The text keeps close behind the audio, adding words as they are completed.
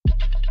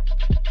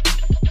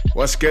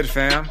What's good,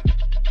 fam?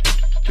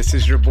 This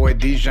is your boy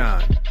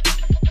Dijon,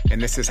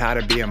 and this is how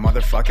to be a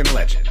motherfucking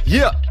legend.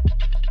 Yeah.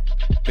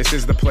 This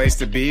is the place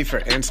to be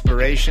for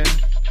inspiration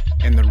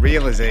and the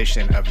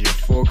realization of your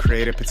full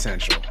creative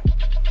potential.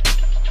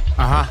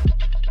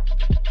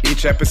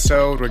 Each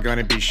episode, we're going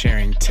to be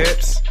sharing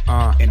tips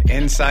and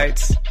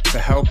insights to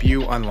help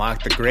you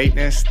unlock the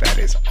greatness that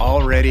is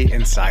already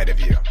inside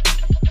of you.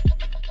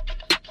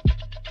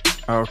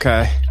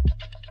 Okay.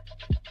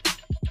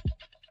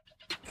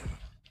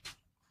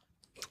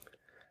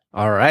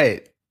 All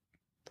right.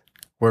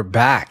 We're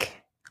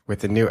back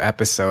with a new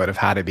episode of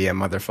How to Be a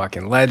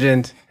Motherfucking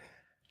Legend.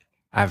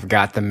 I've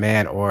got the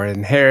man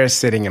Oren Harris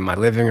sitting in my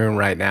living room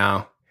right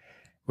now.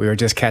 We were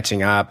just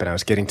catching up and I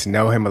was getting to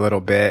know him a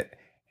little bit,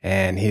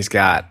 and he's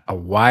got a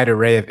wide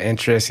array of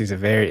interests. He's a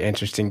very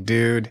interesting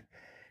dude.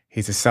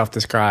 He's a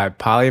self-described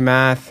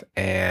polymath,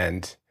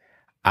 and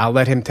I'll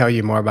let him tell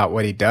you more about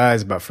what he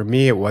does. But for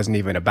me, it wasn't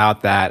even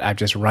about that. I've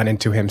just run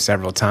into him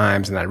several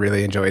times and I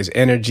really enjoy his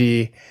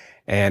energy.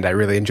 And I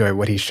really enjoy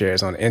what he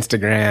shares on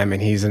Instagram.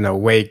 And he's an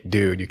awake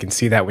dude. You can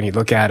see that when you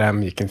look at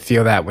him. You can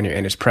feel that when you're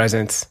in his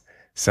presence.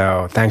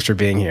 So thanks for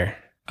being here.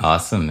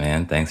 Awesome,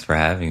 man. Thanks for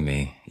having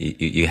me.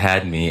 You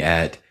had me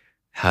at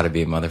how to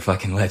be a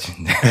motherfucking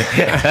legend.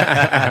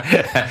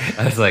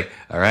 I was like,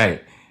 all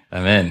right,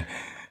 I'm in.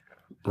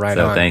 Right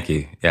so on. Thank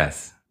you.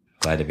 Yes.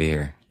 Glad to be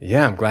here.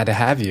 Yeah, I'm glad to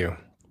have you.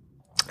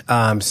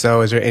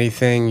 So is there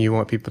anything you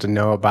want people to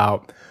know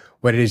about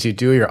what it is you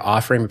do, your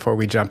offering, before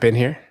we jump in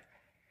here?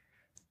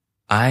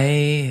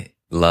 I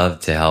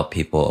love to help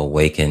people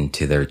awaken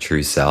to their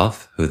true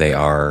self, who they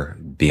are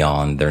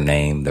beyond their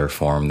name, their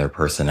form, their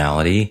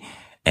personality.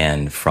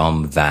 And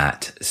from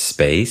that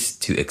space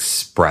to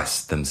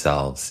express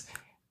themselves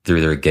through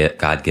their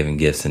God-given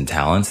gifts and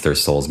talents, their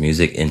soul's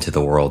music, into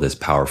the world as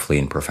powerfully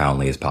and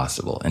profoundly as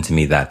possible. And to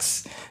me,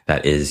 that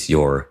is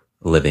your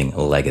living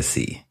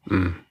legacy.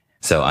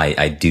 So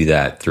I do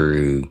that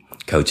through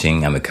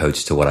coaching. I'm a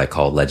coach to what I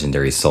call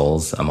legendary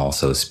souls. I'm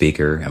also a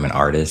speaker. I'm an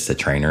artist, a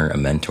trainer, a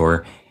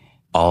mentor,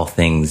 all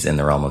things in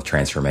the realm of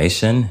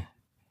transformation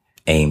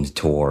aimed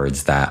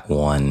towards that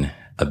one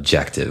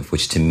objective,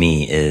 which to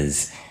me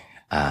is,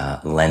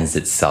 lends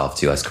itself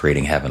to us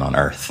creating heaven on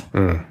earth.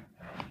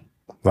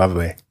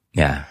 Lovely.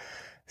 Yeah.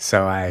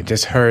 So I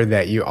just heard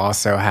that you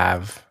also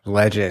have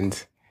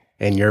legend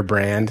in your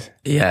brand.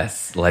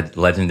 Yes.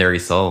 Legendary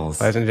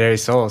souls. Legendary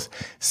souls.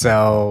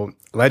 So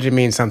legend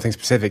means something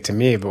specific to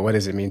me, but what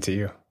does it mean to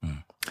you,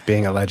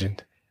 being a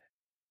legend?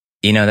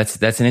 You know,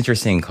 that's an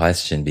interesting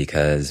question,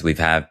 because we've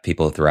had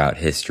people throughout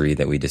history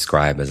that we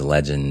describe as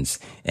legends,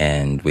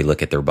 and we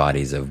look at their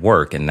bodies of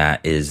work, and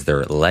that is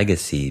their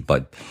legacy.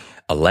 But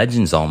a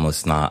legend's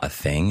almost not a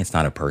thing. It's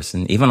not a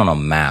person. Even on a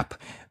map,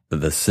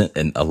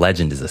 a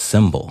legend is a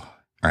symbol,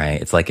 right?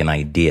 It's like an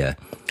idea.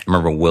 I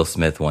remember Will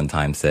Smith one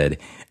time said,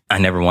 I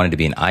never wanted to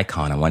be an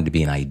icon. I wanted to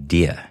be an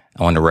idea.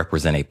 I wanted to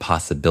represent a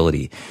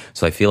possibility.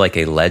 So I feel like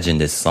a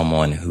legend is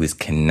someone who is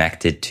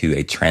connected to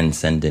a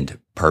transcendent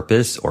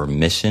purpose or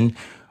mission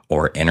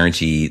or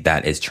energy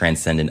that is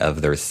transcendent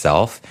of their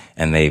self,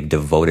 and they've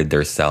devoted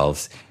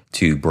themselves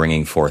to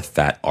bringing forth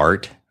that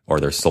art or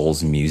their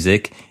soul's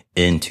music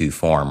into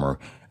form. Or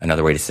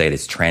another way to say it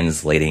is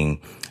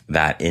translating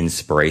that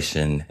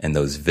inspiration and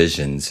those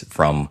visions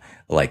from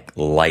like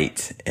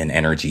light and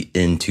energy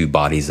into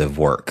bodies of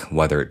work,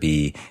 whether it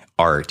be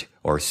art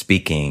or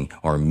speaking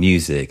or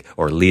music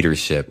or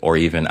leadership or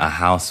even a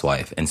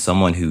housewife, and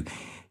someone who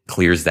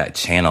clears that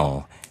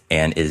channel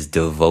and is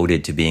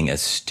devoted to being a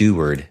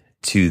steward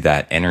to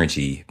that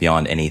energy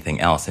beyond anything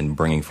else and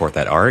bringing forth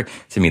that art.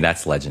 To me,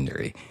 that's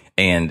legendary.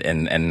 And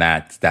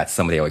that's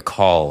somebody I would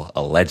call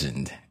a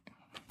legend.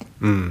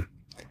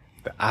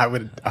 I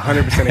would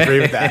 100%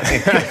 agree with that.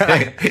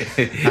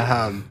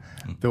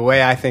 The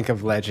way I think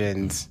of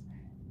legends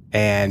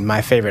and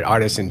my favorite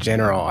artists in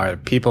general are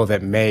people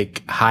that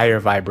make higher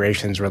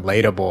vibrations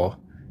relatable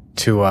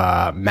to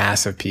a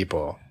mass of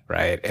people,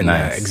 right? And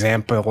nice. The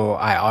example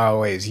I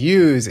always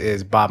use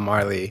is Bob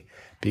Marley,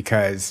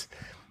 because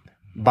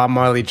Bob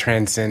Marley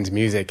transcends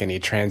music and he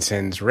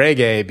transcends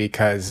reggae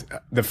because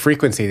the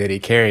frequency that he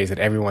carries that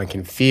everyone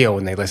can feel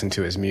when they listen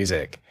to his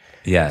music.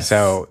 Yes.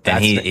 So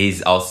that's and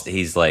he's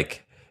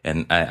like,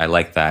 and I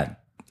like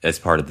that as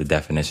part of the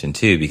definition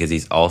too, because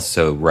he's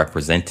also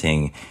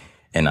representing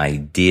an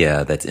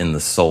idea that's in the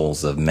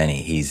souls of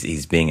many.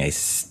 He's being a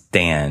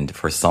stand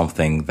for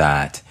something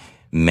that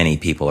many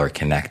people are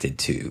connected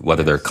to,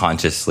 whether they're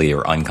consciously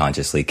or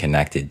unconsciously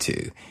connected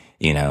to,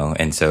 you know?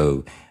 And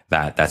so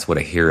that's what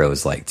a hero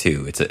is like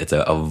too. It's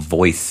a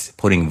voice,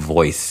 putting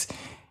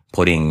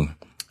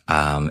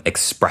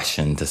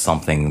expression to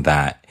something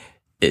that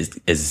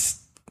is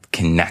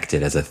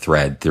connected as a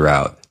thread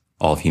throughout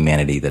all of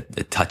humanity, that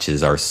it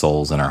touches our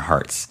souls and our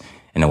hearts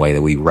in a way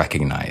that we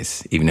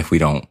recognize, even if we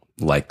don't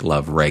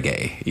love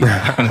reggae, you know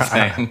what I'm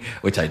saying?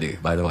 Which I do,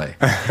 by the way.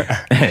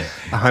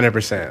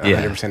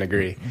 100%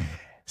 agree.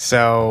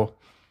 So,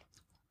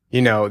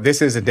 you know,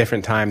 this is a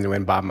different time than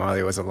when Bob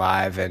Marley was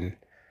alive, and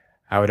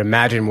I would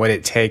imagine what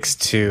it takes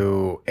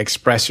to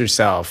express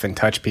yourself and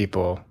touch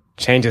people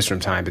changes from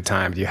time to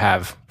time. Do you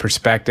have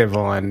perspective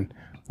on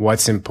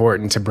what's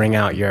important to bring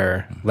out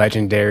your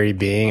legendary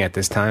being at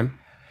this time?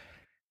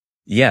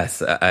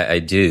 Yes, I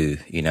do.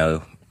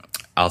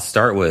 I'll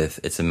start with,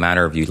 it's a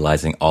matter of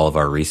utilizing all of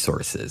our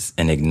resources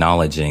and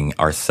acknowledging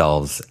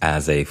ourselves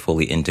as a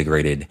fully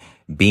integrated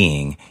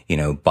being,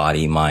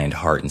 body, mind,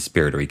 heart, and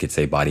spirit, or you could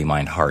say body,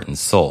 mind, heart, and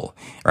soul,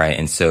 right?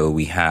 And so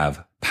we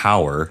have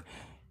power,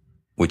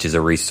 which is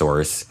a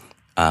resource,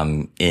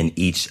 in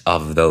each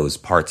of those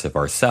parts of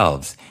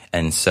ourselves.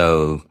 And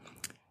so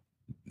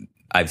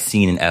I've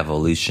seen an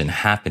evolution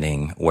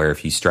happening where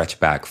if you stretch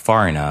back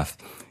far enough,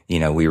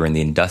 we were in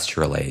the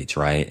industrial age,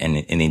 right? And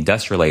in the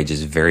industrial age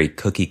is very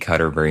cookie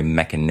cutter, very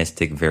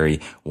mechanistic, very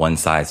one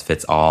size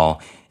fits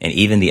all. And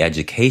even the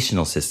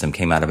educational system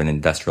came out of an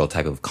industrial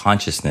type of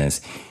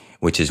consciousness,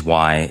 which is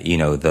why,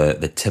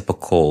 the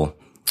typical,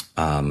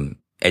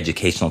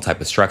 educational type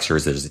of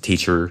structures, there's a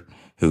teacher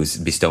who's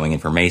bestowing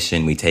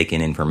information. We take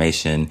in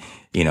information,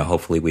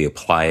 hopefully we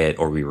apply it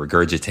or we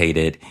regurgitate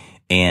it.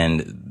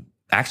 And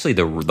actually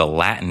the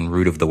Latin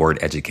root of the word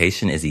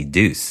education is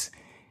educe.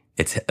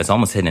 It's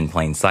almost hidden in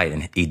plain sight.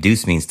 And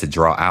educe means to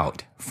draw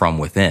out from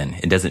within.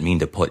 It doesn't mean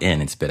to put in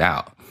and spit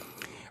out.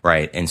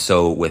 Right. And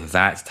so with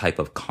that type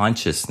of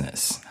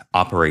consciousness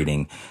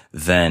operating,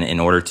 then in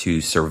order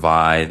to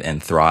survive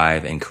and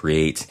thrive and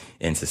create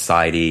in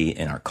society,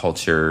 in our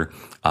culture,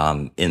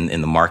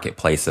 in the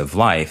marketplace of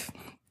life,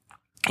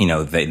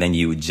 then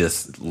you would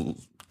just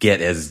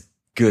get as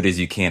good as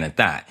you can at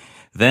that.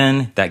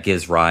 Then that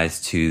gives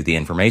rise to the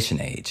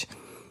information age,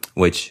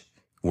 which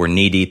we're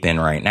knee deep in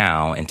right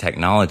now, and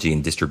technology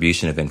and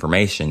distribution of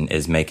information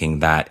is making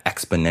that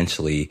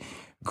exponentially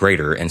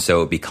greater. And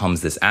so it becomes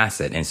this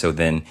asset. And so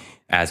then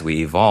as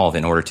we evolve,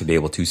 in order to be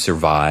able to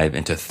survive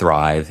and to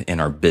thrive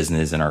in our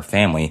business and our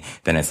family,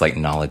 then it's like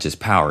knowledge is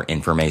power.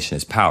 Information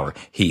is power.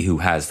 He who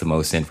has the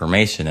most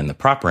information and the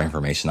proper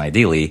information,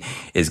 ideally,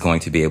 is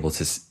going to be able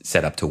to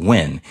set up to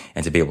win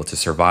and to be able to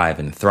survive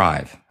and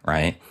thrive.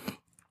 Right.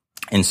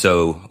 And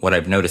so what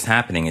I've noticed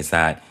happening is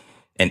that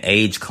an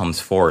age comes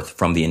forth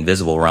from the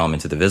invisible realm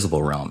into the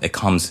visible realm. It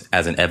comes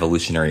as an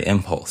evolutionary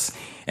impulse.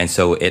 And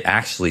so it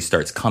actually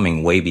starts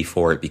coming way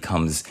before it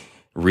becomes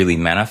really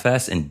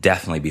manifest, and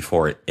definitely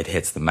before it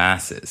hits the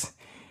masses.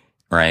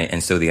 Right.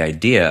 And so the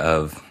idea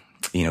of,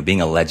 being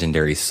a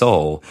legendary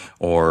soul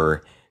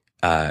or,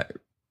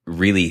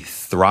 really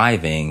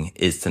thriving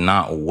is to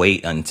not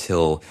wait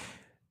until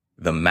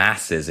the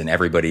masses and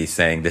everybody's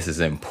saying this is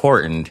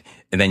important.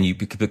 And then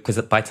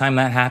because by the time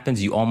that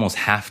happens, you're almost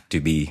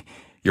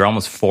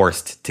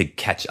forced to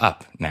catch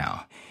up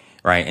now.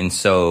 Right. And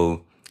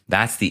so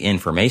that's the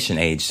information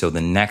age. So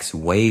the next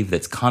wave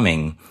that's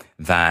coming,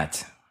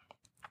 that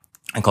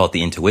I call it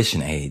the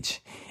intuition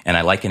age. And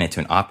I liken it to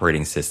an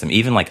operating system,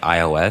 even like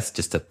iOS,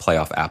 just to play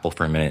off Apple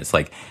for a minute. It's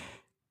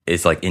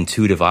like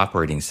intuitive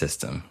operating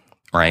system.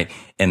 Right.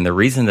 And the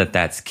reason that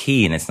that's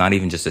key, and it's not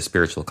even just a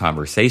spiritual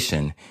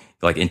conversation,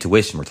 like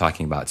intuition, we're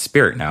talking about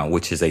spirit now,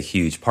 which is a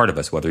huge part of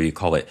us, whether you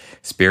call it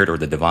spirit or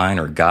the divine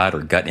or God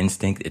or gut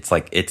instinct.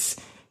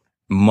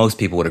 Most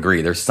people would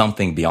agree there's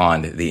something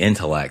beyond the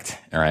intellect.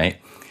 All right.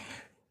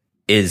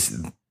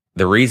 Is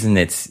the reason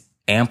it's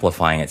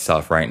amplifying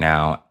itself right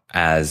now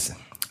as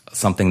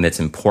something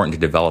that's important to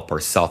develop our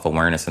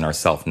self-awareness and our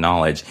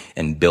self-knowledge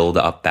and build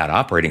up that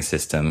operating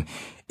system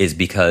is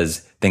because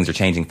things are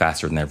changing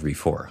faster than ever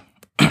before.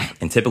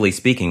 And typically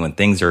speaking, when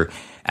things are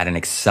at an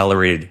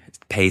accelerated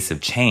pace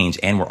of change,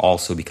 and we're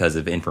also, because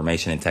of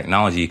information and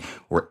technology,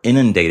 we're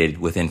inundated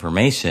with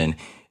information,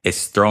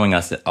 it's throwing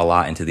us a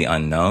lot into the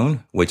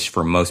unknown, which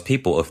for most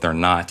people, if they're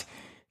not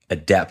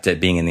adept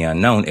at being in the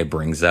unknown, it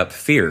brings up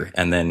fear.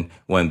 And then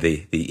when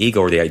the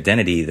ego or the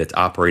identity that's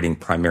operating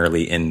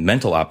primarily in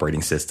mental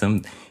operating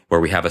system,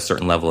 where we have a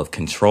certain level of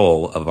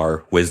control of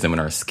our wisdom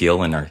and our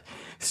skill and our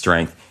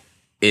strength,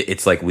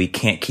 it's like we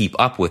can't keep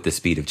up with the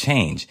speed of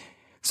change.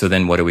 So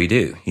then what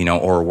do?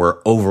 Or we're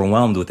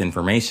overwhelmed with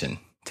information.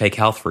 Take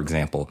health, for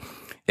example.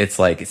 It's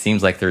like, it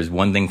seems like there's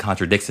one thing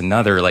contradicts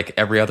another like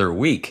every other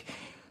week.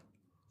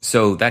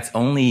 So that's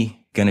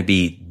only going to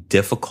be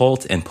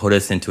difficult and put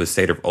us into a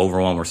state of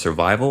overwhelm or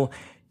survival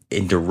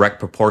in direct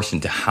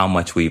proportion to how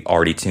much we've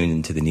already tuned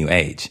into the new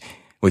age,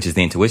 which is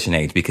the intuition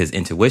age, because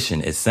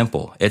intuition is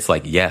simple. It's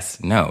like,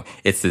 yes, no.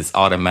 It's this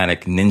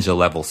automatic ninja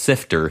level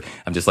sifter.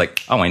 I'm just like,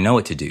 oh, I know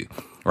what to do,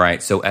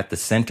 right? So at the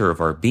center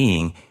of our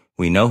being,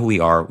 we know who we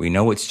are. We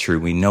know what's true.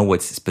 We know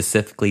what's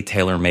specifically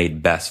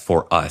tailor-made best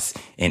for us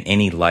in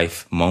any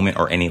life moment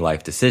or any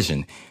life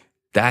decision.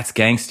 That's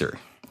gangster.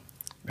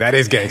 That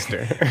is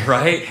gangster.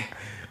 Right?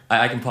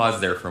 I can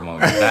pause there for a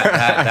moment.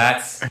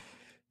 That's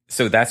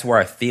where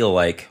I feel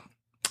like,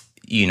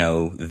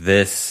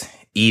 this,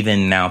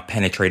 even now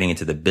penetrating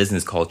into the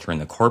business culture and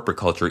the corporate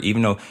culture,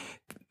 even though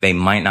they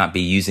might not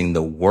be using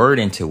the word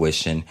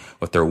intuition,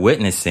 what they're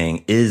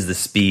witnessing is the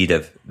speed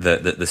of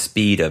the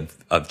speed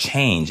of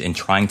change, and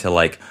trying to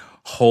like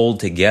hold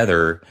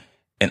together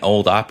an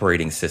old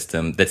operating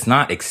system that's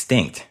not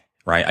extinct.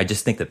 Right. I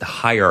just think that the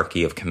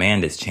hierarchy of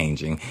command is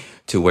changing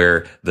to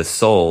where the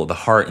soul, the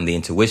heart, and the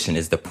intuition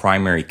is the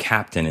primary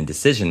captain and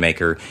decision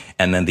maker.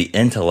 And then the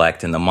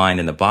intellect and the mind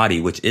and the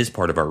body, which is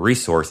part of our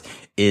resource,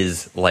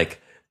 is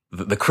like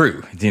the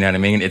crew. Do you know what I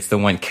mean? It's the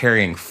one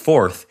carrying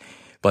forth.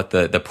 But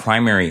the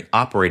primary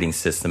operating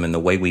system and the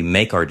way we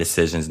make our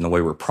decisions and the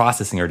way we're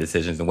processing our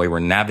decisions and the way we're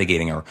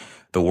navigating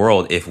the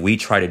world, if we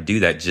try to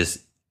do that just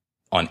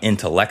on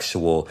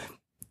intellectual,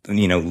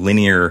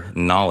 linear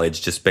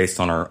knowledge, just based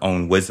on our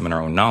own wisdom and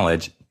our own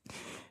knowledge,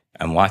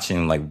 I'm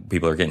watching like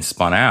people are getting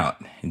spun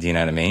out. Do you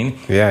know what I mean?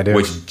 Yeah, I do.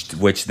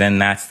 Which then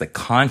that's the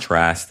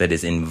contrast that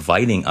is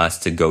inviting us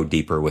to go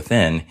deeper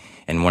within.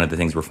 And one of the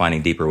things we're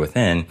finding deeper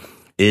within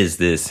is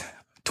this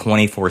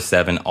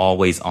 24/7,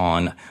 always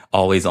on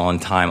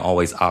time,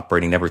 always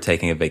operating, never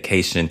taking a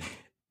vacation,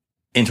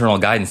 internal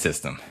guidance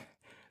system.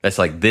 That's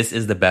like, this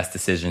is the best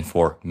decision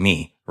for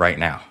me right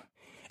now.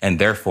 And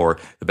therefore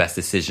the best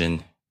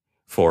decision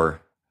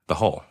for the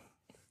whole.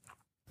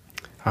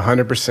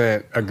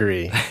 100%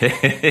 agree.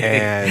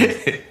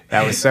 And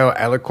that was so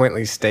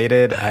eloquently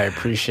stated. I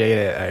appreciate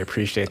it. I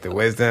appreciate the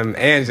wisdom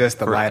and just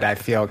the light I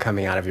feel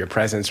coming out of your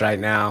presence right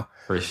now.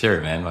 For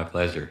sure, man. My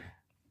pleasure.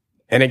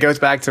 And it goes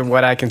back to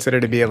what I consider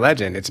to be a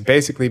legend. It's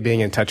basically being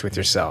in touch with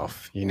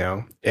yourself,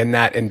 In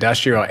that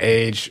industrial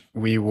age,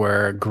 we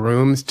were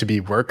groomed to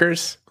be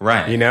workers.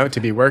 Right. To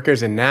be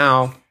workers. And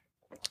now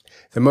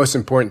the most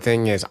important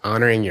thing is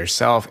honoring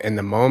yourself in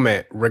the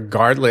moment,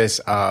 regardless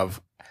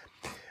of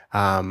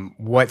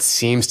what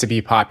seems to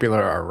be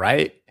popular or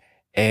right.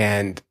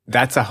 And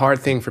that's a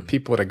hard thing for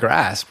people to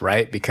grasp,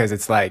 right? Because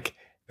it's like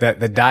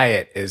the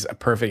diet is a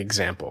perfect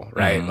example,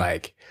 right? Mm-hmm.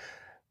 Like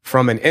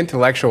from an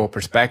intellectual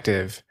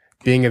perspective,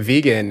 being a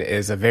vegan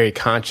is a very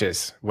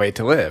conscious way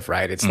to live,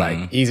 right? It's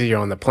like easier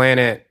on the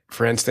planet,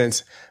 for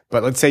instance.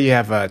 But let's say you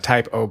have a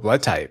type O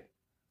blood type,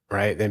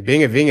 right? Then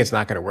being a vegan is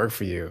not going to work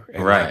for you.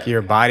 And like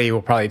your body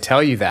will probably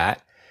tell you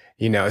that,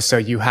 so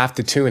you have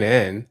to tune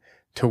in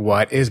to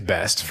what is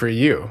best for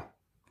you,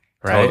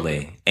 right?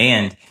 Totally.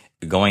 And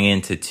going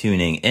into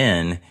tuning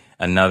in,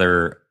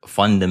 another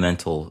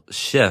fundamental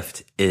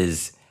shift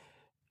is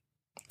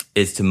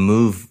to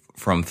move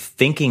from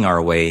thinking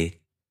our way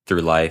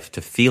through life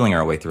to feeling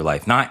our way through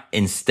life, not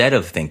instead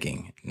of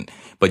thinking,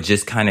 but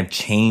just kind of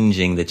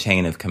changing the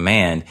chain of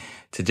command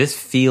to just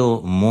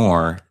feel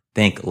more,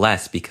 think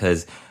less,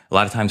 because a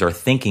lot of times our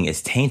thinking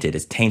is tainted.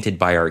 It's tainted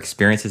by our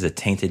experiences.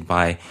 It's tainted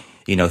by,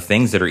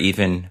 things that are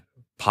even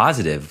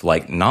positive,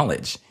 like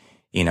knowledge,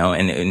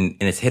 and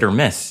it's hit or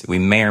miss. We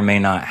may or may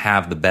not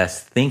have the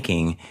best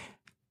thinking,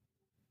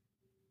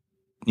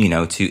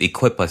 to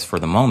equip us for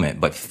the moment,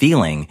 but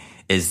feeling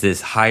is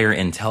this higher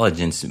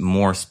intelligence,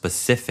 more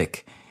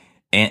specific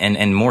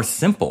and more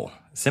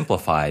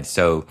simplified.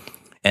 So,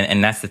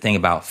 and that's the thing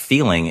about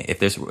feeling. If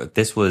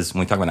this was,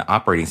 when we talk about an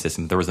operating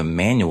system, if there was a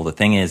manual. The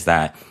thing is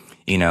that,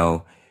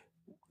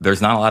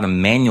 there's not a lot of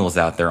manuals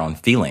out there on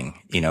feeling.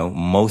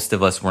 Most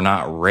of us were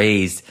not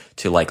raised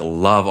to like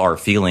love our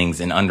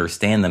feelings and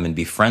understand them and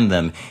befriend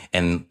them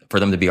and for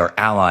them to be our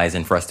allies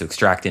and for us to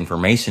extract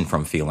information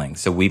from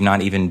feelings. So we've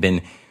not even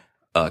been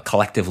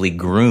collectively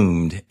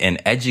groomed and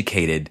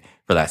educated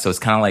for that. So it's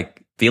kind of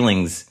like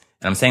feelings.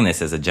 And I'm saying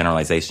this as a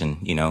generalization,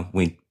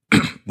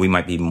 we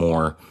might be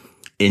more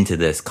into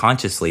this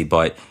consciously,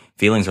 but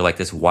feelings are like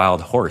this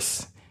wild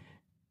horse,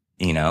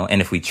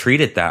 and if we treat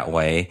it that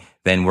way,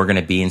 then we're going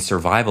to be in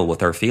survival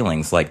with our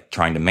feelings, like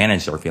trying to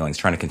manage our feelings,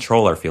 trying to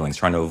control our feelings,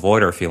 trying to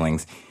avoid our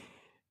feelings.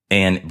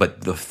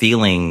 But the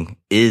feeling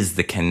is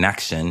the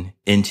connection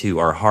into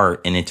our heart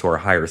and into our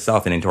higher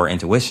self and into our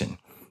intuition.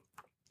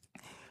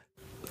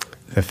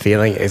 The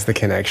feeling is the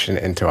connection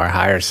into our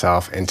higher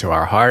self, into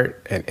our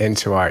heart, and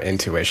into our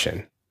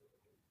intuition.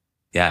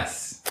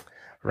 Yes.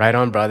 Right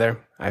on, brother.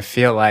 I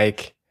feel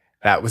like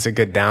that was a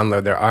good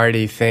download. There are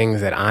already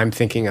things that I'm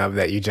thinking of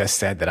that you just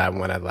said that I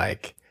want to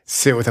like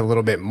sit with a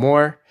little bit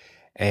more.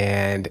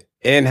 And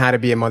in How to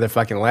Be a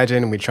Motherfucking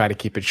Legend, we try to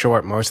keep it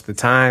short most of the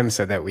time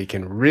so that we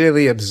can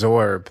really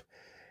absorb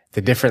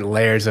the different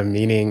layers of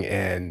meaning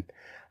and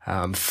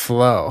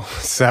flow.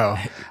 So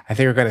I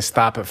think we're going to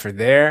stop it for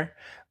there.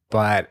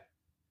 But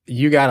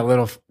you got a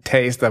little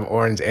taste of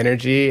Oren's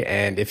energy.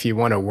 And if you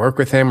want to work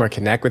with him or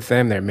connect with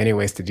him, there are many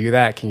ways to do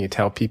that. Can you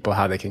tell people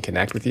how they can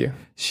connect with you?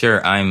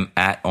 Sure. I'm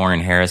at Oren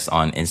Harris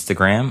on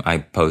Instagram. I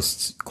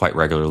post quite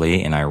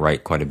regularly and I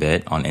write quite a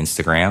bit on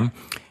Instagram.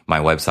 My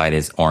website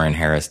is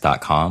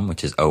orenharris.com,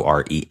 which is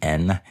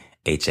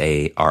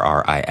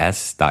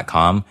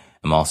ORENHARRIS.com.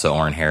 I'm also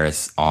Oren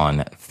Harris on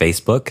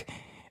Facebook,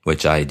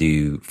 which I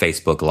do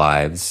Facebook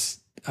Lives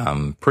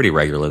pretty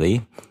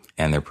regularly,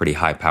 and they're pretty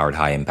high-powered,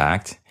 high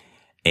impact.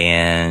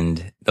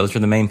 And those are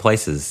the main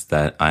places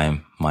that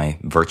my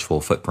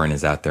virtual footprint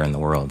is out there in the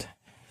world.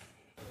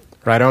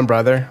 Right on,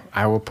 brother.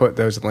 I will put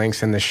those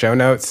links in the show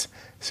notes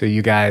so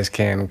you guys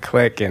can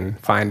click and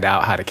find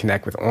out how to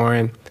connect with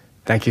Oren.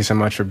 Thank you so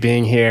much for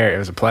being here. It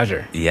was a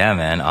pleasure. Yeah,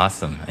 man.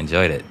 Awesome.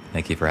 Enjoyed it.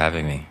 Thank you for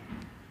having me.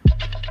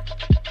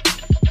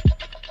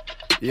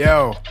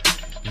 Yo,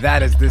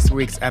 that is this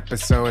week's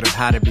episode of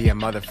How to Be a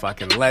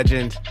Motherfucking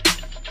Legend.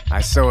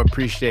 I so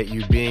appreciate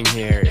you being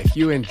here. If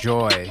you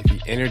enjoy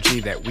the energy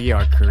that we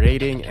are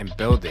creating and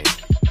building,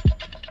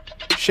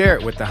 share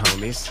it with the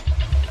homies.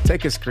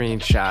 Take a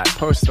screenshot,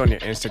 post it on your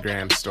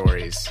Instagram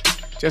stories.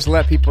 Just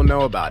let people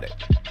know about it.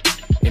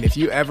 And if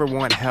you ever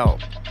want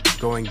help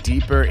going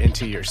deeper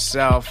into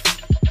yourself,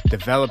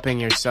 developing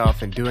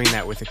yourself, and doing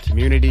that with a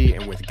community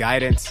and with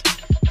guidance,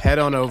 head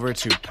on over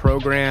to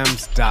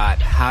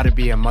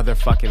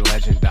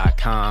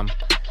programs.howtobeamotherfuckinglegend.com,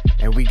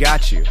 and we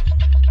got you.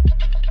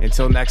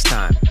 Until next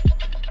time,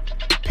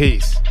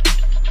 peace.